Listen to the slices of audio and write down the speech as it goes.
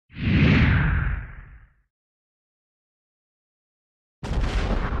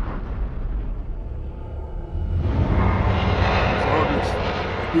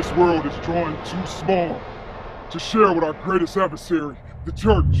this world is drawn too small to share with our greatest adversary, the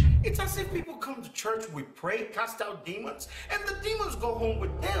church. It's as if people come to church, we pray, cast out demons, and the demons go home with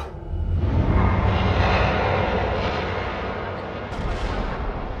them.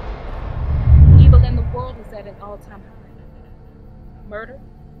 Evil in the world is at an all-time high. Murder,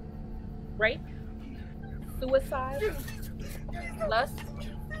 rape, suicide, lust,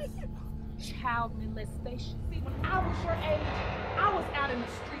 child molestation. See, when I was your age, I was out in the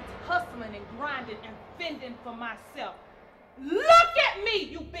streets hustling and grinding and fending for myself. Look at me,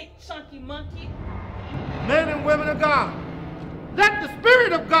 you big chunky monkey. Men and women of God, let the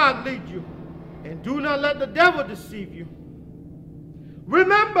Spirit of God lead you, and do not let the devil deceive you.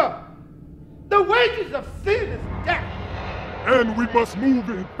 Remember, the wages of sin is death. And we must move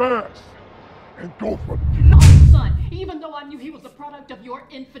in fast and go for the No, son, even though I knew he was a product of your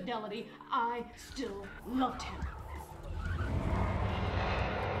infidelity, I still loved him.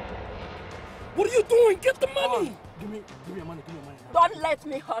 What are you doing? Get the money! Give me your money, give me your money. Don't let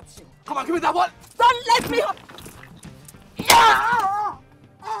me hurt you. Come on, give me that one! Don't let me hurt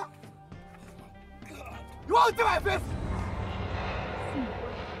You won't do my best!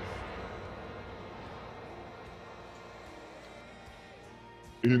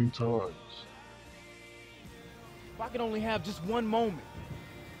 end times. If I could only have just one moment.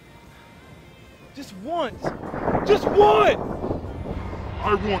 Just once. Just one!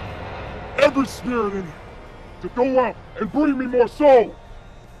 I want every spirit in it to go out and bring me more souls.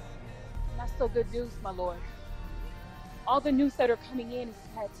 Not so good news, my lord. All the news that are coming in is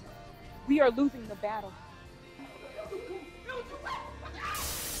that we are losing the battle.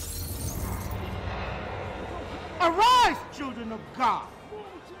 Arise, children of God,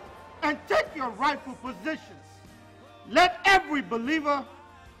 and take your rightful positions. Let every believer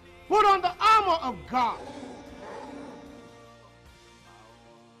put on the armor of God.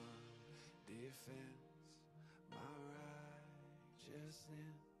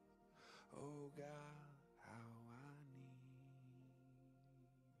 Oh God.